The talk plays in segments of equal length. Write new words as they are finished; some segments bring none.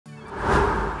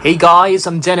Hey guys,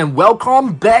 I'm Dan and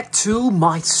welcome back to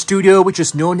my studio, which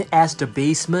is known as the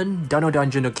basement Dino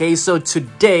Dungeon. Okay, so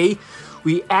today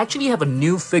we actually have a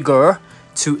new figure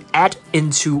to add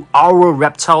into our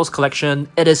reptiles collection.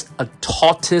 It is a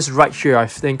tortoise right here. I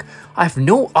think I have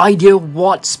no idea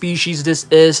what species this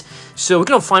is, so we're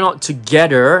gonna find out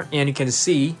together. And you can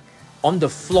see on the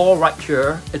floor right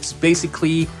here, it's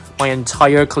basically my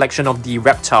entire collection of the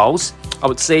reptiles. I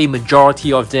would say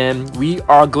majority of them. We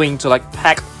are going to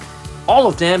pack all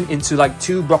of them into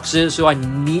 2 boxes, so I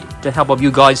need the help of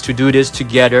you guys to do this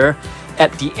together.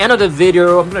 At the end of the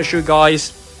video, I'm gonna show you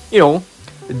guys,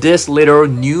 this little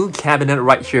new cabinet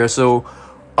right here. So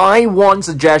I want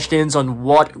suggestions on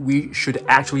what we should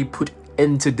actually put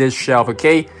into this shelf.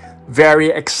 Okay, very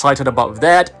excited about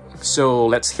that. So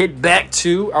let's head back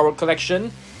to our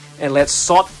collection and let's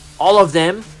sort all of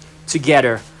them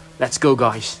together. Let's go,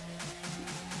 guys.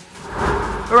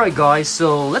 Alright guys,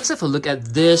 so let's have a look at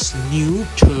this new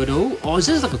turtle, or is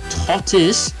this like a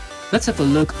tortoise? Let's have a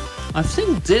look. I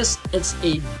think this is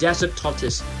a desert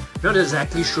tortoise. Not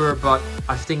exactly sure, but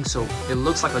I think so. It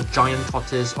looks like a giant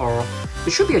tortoise, or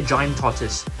it should be a giant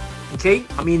tortoise. Okay,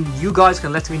 I mean, you guys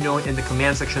can let me know in the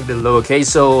comment section below. Okay,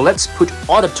 so let's put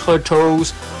all the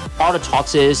turtles, all the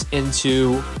tortoises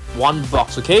into one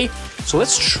box. Okay, so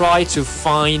let's try to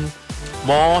find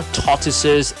more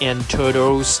tortoises and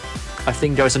turtles. I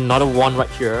think there's another one right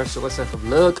here, so let's have a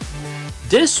look.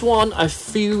 This one, I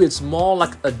feel it's more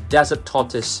like a desert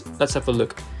tortoise. Let's have a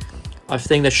look. I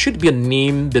think there should be a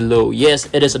name below. Yes,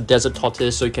 it is a desert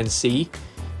tortoise, so you can see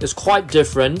it's quite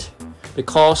different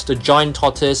because the giant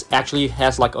tortoise actually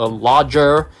has a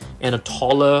larger and a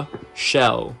taller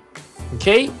shell.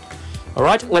 Okay,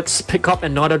 alright, let's pick up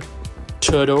another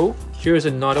turtle. Here's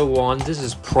another one. This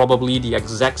is probably the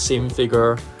exact same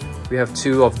figure. We have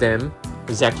 2 of them,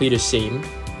 exactly the same.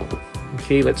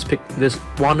 Okay, let's pick this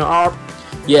one up.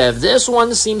 Yeah, this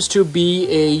one seems to be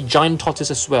a giant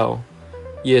tortoise as well.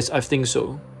 Yes, I think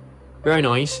so. Very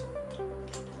nice.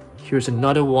 Here's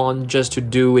another one just to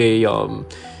do a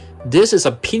this is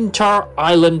a Pintar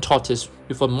Island tortoise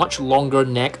with a much longer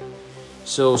neck.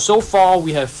 So far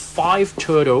we have 5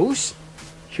 turtles.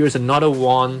 Here's another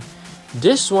one.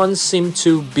 This one seemed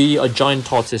to be a giant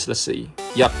tortoise. Let's see.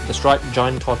 Yep, that's right,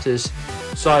 giant tortoise.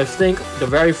 So I think the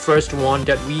very first one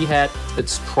that we had,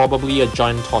 it's probably a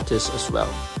giant tortoise as well.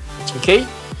 Okay,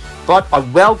 but I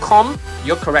welcome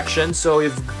your correction. So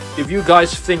if you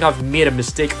guys think I've made a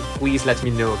mistake, please let me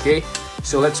know. Okay,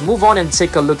 so let's move on and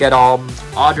take a look at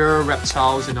other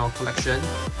reptiles in our collection.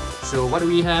 So what do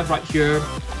we have right here?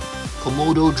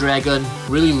 Komodo dragon.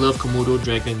 Really love Komodo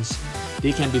dragons.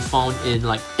 They can be found in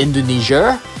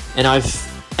Indonesia, and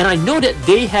I know that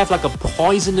they have a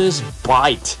poisonous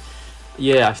bite.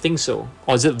 Yeah, I think so.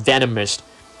 Or is it venomous?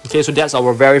 Okay, so that's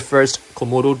our very first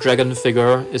Komodo dragon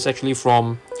figure. It's actually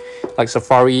from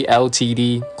Safari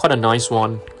Ltd. Quite a nice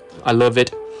one. I love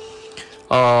it.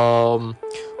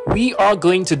 We are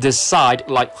going to decide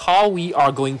how we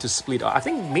are going to split up. I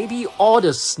think maybe all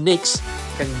the snakes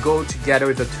can go together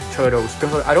with the turtles,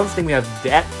 because I don't think we have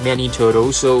that many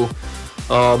turtles. So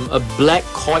a black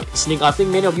koi snake. I think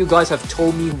many of you guys have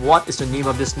told me what is the name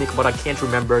of this snake, but I can't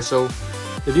remember. So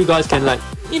if you guys can let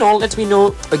me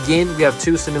know. Again, we have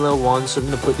 2 similar ones, so I'm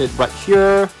gonna put it right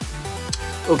here.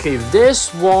 Okay,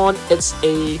 this one, it's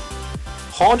a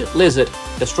horned lizard.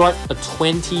 That's right, a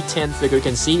 2010 figure. You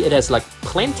can see it has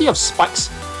plenty of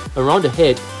spikes around the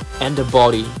head and the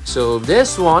body. So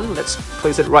this one, let's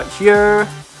place it right here.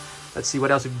 Let's see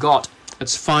what else we've got.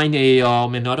 Let's find a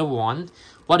another one.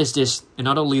 What is this?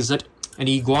 Another lizard, an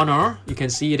iguana. You can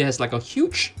see it has a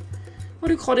huge, what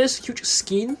do you call this? Huge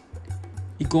skin.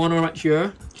 Iguana right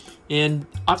here, and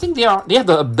I think they have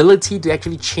the ability to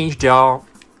actually change their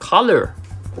color,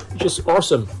 which is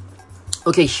awesome.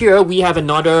 Okay, here we have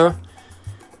another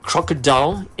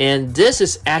crocodile, and this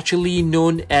is actually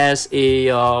known as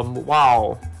a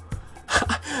wow.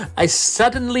 I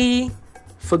suddenly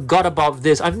forgot about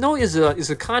this. I know it's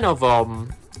a kind of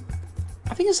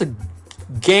I think it's a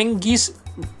Genghis.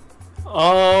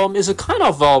 It's a kind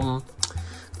of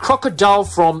crocodile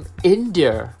from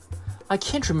India. I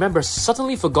can't remember.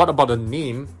 Suddenly forgot about the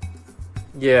name.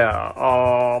 Yeah.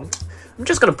 I'm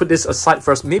just gonna put this aside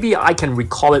first. Maybe I can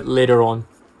recall it later on.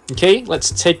 Okay.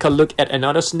 Let's take a look at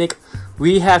another snake.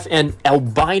 We have an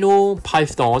albino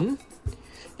python,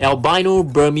 albino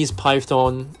Burmese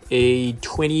python, a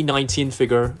 2019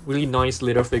 figure. Really nice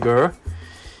little figure.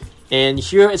 And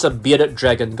here is a bearded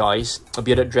dragon, guys. A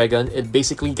bearded dragon. It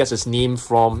basically gets its name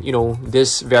from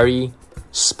this very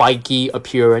spiky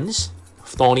appearance.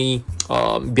 Thorny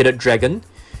bearded dragon,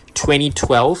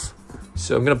 2012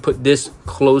 So I'm gonna put this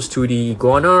close to the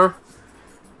iguana.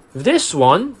 This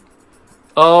one,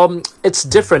 it's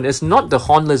different. It's not the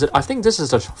horned lizard. I think this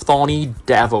is a thorny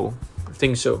devil. I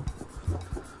think so.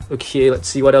 Okay, let's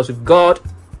see what else we've got.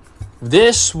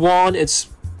 This one is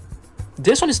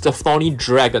the thorny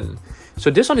dragon. So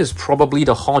this one is probably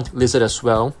the horned lizard as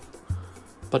well.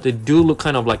 But they do look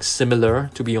kind of like similar,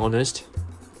 to be honest.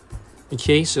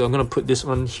 Okay, so I'm gonna put this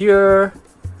one here.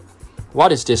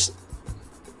 What is this?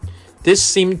 This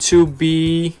seemed to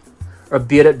be a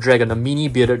bearded dragon, a mini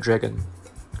bearded dragon.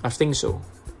 I think so.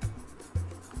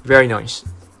 Very nice.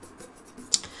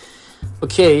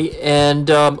 Okay, and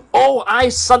oh, I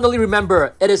suddenly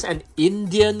remember. It is an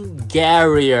Indian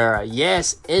Garrier.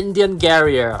 Yes, Indian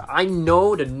Garrier. I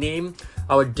know the name.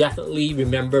 I would definitely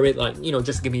remember it, like, you know,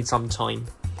 just give me some time.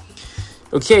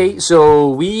 Okay, so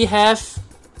we have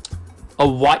a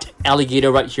white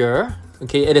alligator right here.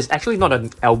 Okay, it is actually not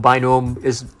an albino.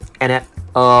 It's an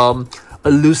a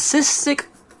leucistic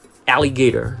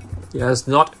alligator. Yeah, it's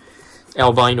not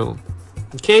albino.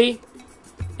 Okay,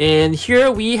 and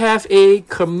here we have a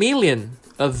chameleon,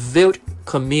 a veiled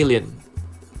chameleon.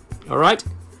 All right,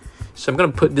 so I'm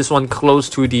gonna put this one close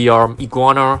to the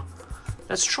iguana.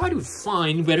 Let's try to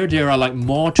find whether there are like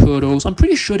more turtles. I'm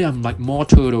pretty sure there are like more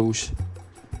turtles.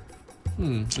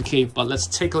 Okay, but let's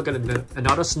take a look at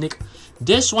another snake.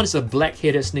 This one is a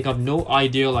black-headed snake. I have no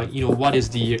idea, like, you know, what is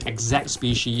the exact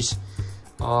species.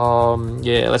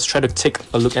 Yeah, let's try to take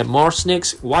a look at more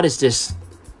snakes. What is this?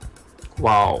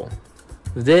 Wow,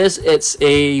 this is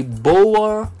a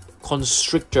boa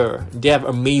constrictor. They have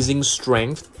amazing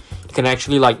strength. You can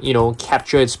actually, like, you know,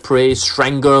 capture its prey,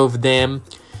 strangle them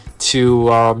to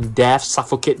death,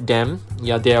 suffocate them.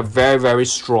 Yeah, they are very, very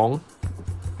strong.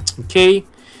 Okay,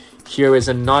 here is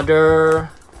another.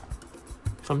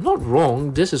 If I'm not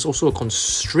wrong, this is also a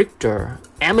constrictor.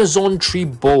 Amazon tree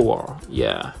boa.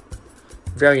 Yeah,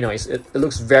 very nice. It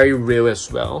looks very real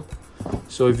as well.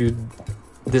 So if you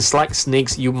dislike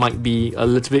snakes, you might be a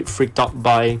little bit freaked out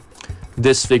by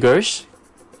these figures.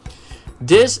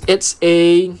 This, it's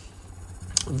a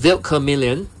veiled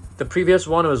chameleon. The previous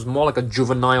one was more like a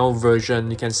juvenile version.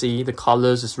 You can see the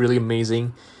colors is really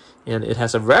amazing. And it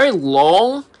has a very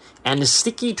long and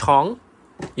sticky tongue.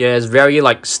 Yeah, it's very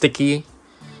like sticky.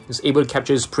 It's able to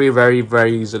capture its prey very,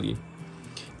 very easily.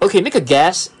 Okay, make a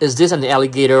guess. Is this an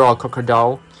alligator or a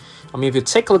crocodile? I mean, if you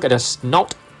take a look at the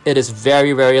snout, it is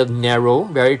very, very narrow,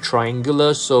 very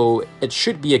triangular. So it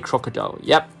should be a crocodile.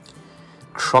 Yep,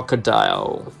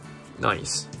 crocodile.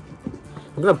 Nice.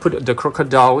 I'm gonna put the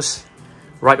crocodiles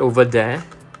right over there.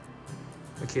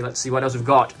 Okay, let's see what else we've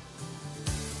got.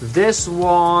 This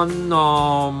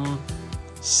one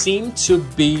seemed to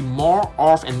be more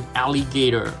of an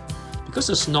alligator because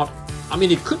it's not. I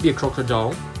mean, it could be a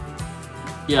crocodile.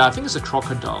 Yeah, I think it's a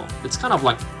crocodile. It's kind of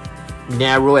like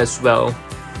narrow as well,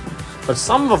 but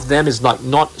some of them is like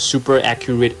not super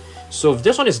accurate. So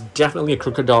this one is definitely a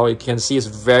crocodile. You can see it's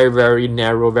very, very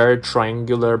narrow, very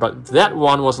triangular. But that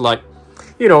one was like,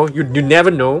 you know, you never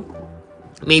know.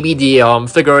 Maybe the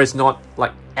figure is not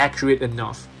like accurate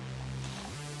enough.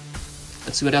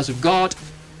 Let's see what else we've got.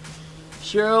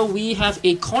 Here we have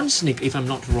a corn snake, if I'm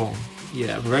not wrong.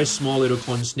 Yeah, very small little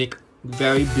corn snake.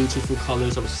 Very beautiful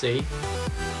colors, I would say.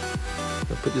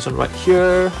 I'll put this one right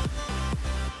here.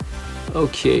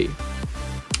 Okay.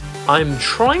 I'm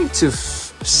trying to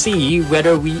see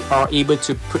whether we are able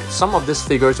to put some of these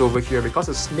figures over here because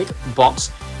the snake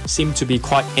box seems to be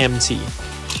quite empty.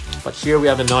 But here we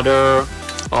have another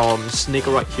snake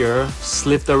right here,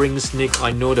 slithering snake.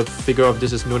 I know the figure of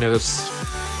this is known as,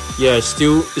 yeah, it's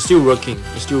still working.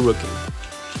 It's still working.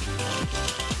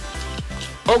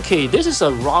 Okay, this is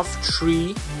a rough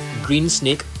tree green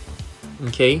snake.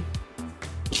 Okay,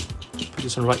 put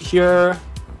this one right here.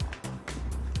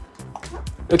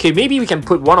 Okay, maybe we can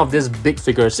put one of these big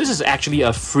figures. This is actually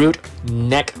a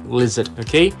Frilled-Neck lizard.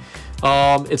 Okay,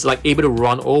 it's like able to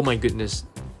run. Oh my goodness.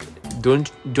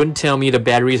 Don't tell me the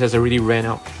batteries has already ran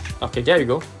out. Okay, there you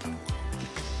go.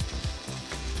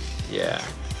 Yeah,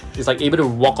 it's like able to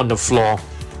walk on the floor.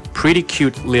 Pretty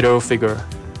cute little figure.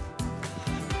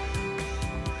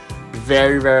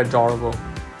 Very, very adorable.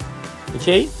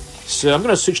 Okay, so I'm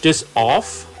gonna switch this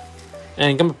off and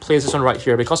I'm gonna place this one right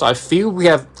here because I feel we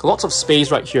have lots of space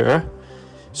right here.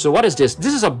 So what is this?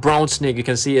 This is a brown snake. You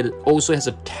can see it also has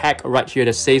a tag right here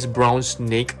that says brown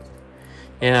snake.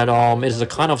 And it is a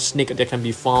kind of snake that can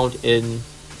be found in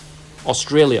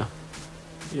Australia.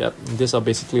 Yep, these are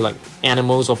basically like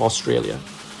animals of Australia.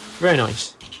 Very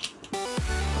nice.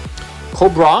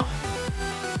 Cobra.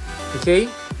 Okay,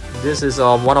 this is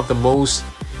one of the most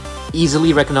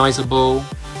easily recognizable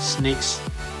snakes.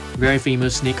 Very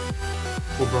famous snake.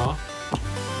 Cobra.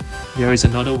 There is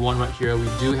another one right here. We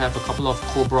do have a couple of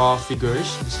Cobra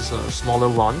figures. This is a smaller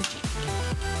one.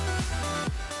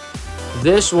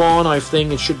 This one, I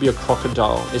think it should be a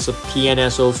crocodile. It's a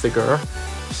PNSO figure.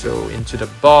 So into the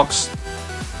box.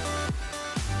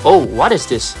 Oh, what is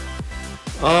this?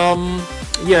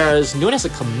 Yeah, it's known as a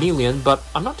chameleon, but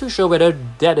I'm not too sure whether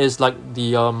that is like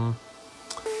the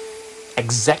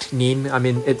exact name. I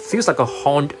mean, it feels like a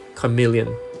horned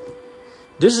chameleon.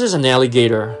 This is an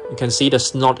alligator. You can see the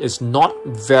snout is not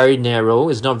very narrow.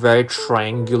 It's not very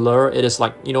triangular. It is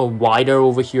like, you know, wider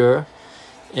over here.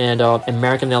 And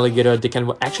American alligator, they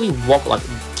can actually walk like,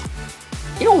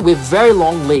 you know, with very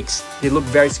long legs. They look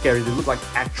very scary. They look like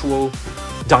actual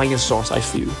dinosaurs, I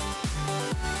feel.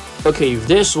 Okay,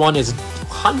 this one is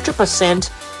 100%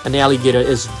 an alligator.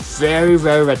 It's very,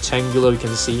 very rectangular. You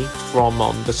can see from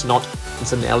the snout,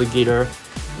 it's an alligator.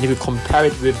 And if you compare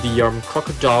it with the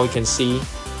crocodile, you can see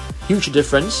huge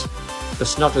difference. The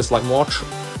snout is like more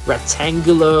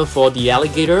rectangular for the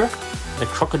alligator. The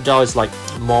crocodile is like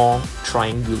more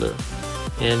triangular.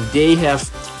 And they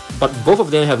have, but both of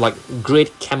them have like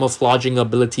great camouflaging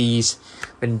abilities.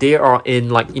 When they are in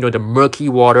like, you know, the murky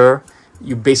water,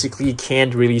 you basically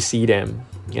can't really see them.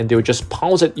 And they will just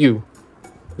pounce at you.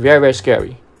 Very, very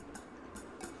scary.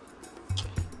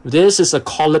 This is a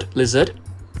collared lizard.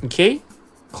 Okay.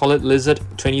 Collared lizard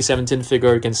 2017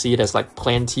 figure. You can see it has like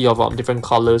plenty of different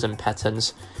colors and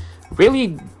patterns.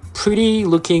 Really pretty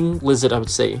looking lizard, I would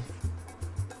say.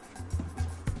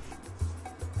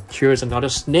 Here's another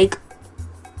snake.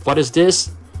 What is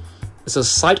this? It's a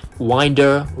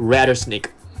sidewinder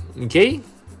rattlesnake. Okay,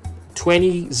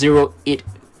 2008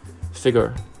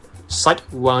 figure.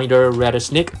 Sidewinder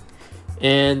rattlesnake.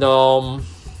 And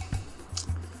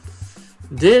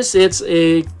this is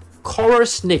a coral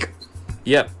snake.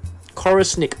 Yeah, coral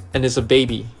snake, and it's a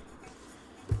baby.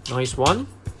 Nice one.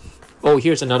 Oh,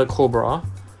 here's another cobra.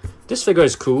 This figure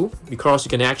is cool because you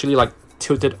can actually like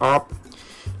tilt it up.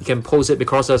 You can pose it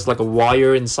because there's like a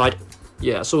wire inside.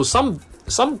 Yeah, so some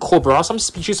cobras, some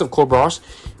species of cobras,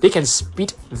 they can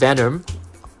spit venom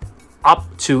up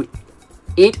to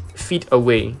 8 feet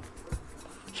away.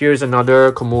 Here's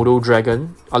another Komodo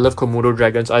dragon. I love Komodo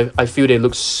dragons. I feel they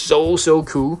look so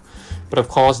cool. But of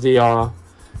course they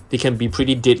can be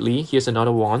pretty deadly. Here's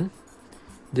another one.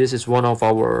 This is one of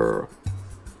our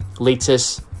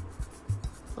latest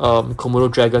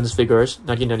Komodo dragons figures,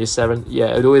 1997.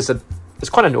 Yeah, although it's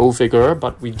quite an old figure,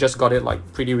 but we just got it like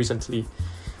pretty recently.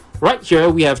 Right here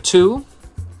we have two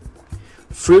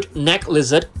Frilled-Neck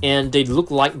lizard, and they look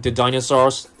like the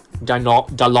dinosaurs,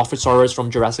 Dilophosaurus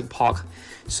from Jurassic Park.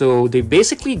 So they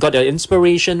basically got their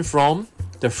inspiration from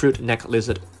the Frilled-Neck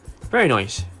lizard. Very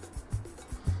nice.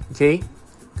 Okay,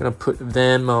 gonna put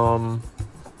them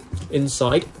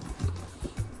inside.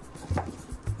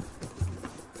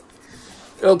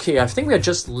 Okay, I think we are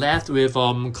just left with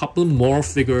a couple more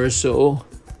figures, so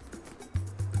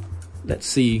let's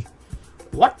see.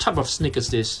 What type of snake is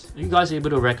this? Are you guys able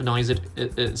to recognize it?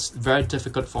 It's very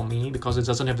difficult for me because it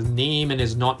doesn't have the name and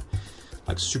it's not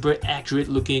like super accurate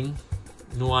looking.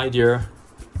 No idea.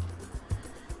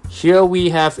 Here we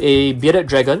have a bearded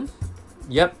dragon.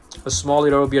 Yep, a small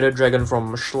little bearded dragon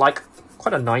from Schleich.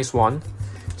 Quite a nice one.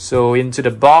 So into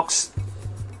the box.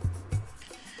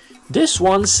 This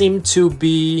one seemed to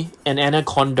be an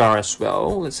anaconda as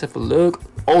well. Let's have a look.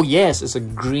 Oh yes, it's a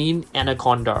green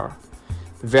anaconda.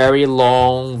 Very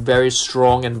long, very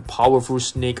strong and powerful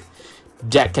snake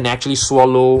that can actually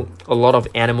swallow a lot of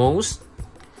animals.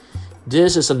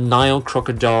 This is a Nile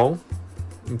crocodile.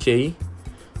 Okay,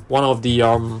 one of the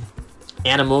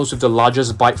animals with the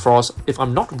largest bite force. If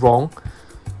I'm not wrong,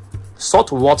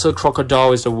 saltwater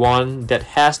crocodile is the one that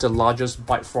has the largest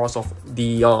bite force of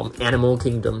the animal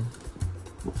kingdom.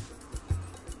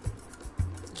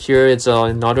 Here it's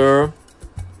another.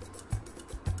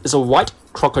 It's a white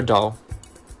crocodile.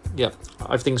 Yeah,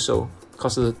 I think so,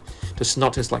 because the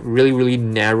snout is like really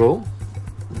narrow.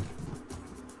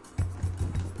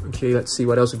 Okay, let's see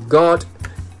what else we've got.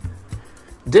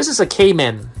 This is a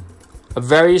caiman, a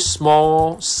very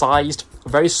small sized,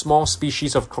 very small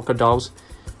species of crocodiles.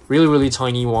 Really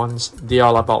tiny ones.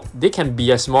 They can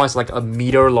be as small as like a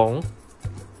meter long.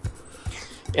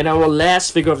 And our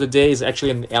last figure of the day is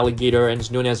actually an alligator, and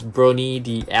it's known as Bernie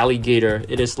the alligator.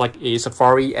 It is like a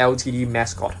Safari Ltd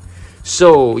mascot.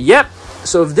 So yep,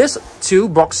 so these two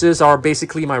boxes are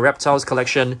basically my reptiles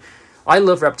collection. I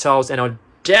love reptiles and I'll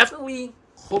definitely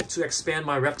hope to expand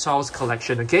my reptiles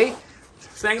collection. Okay,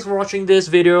 thanks for watching this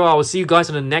video. I will see you guys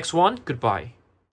in the next one. Goodbye.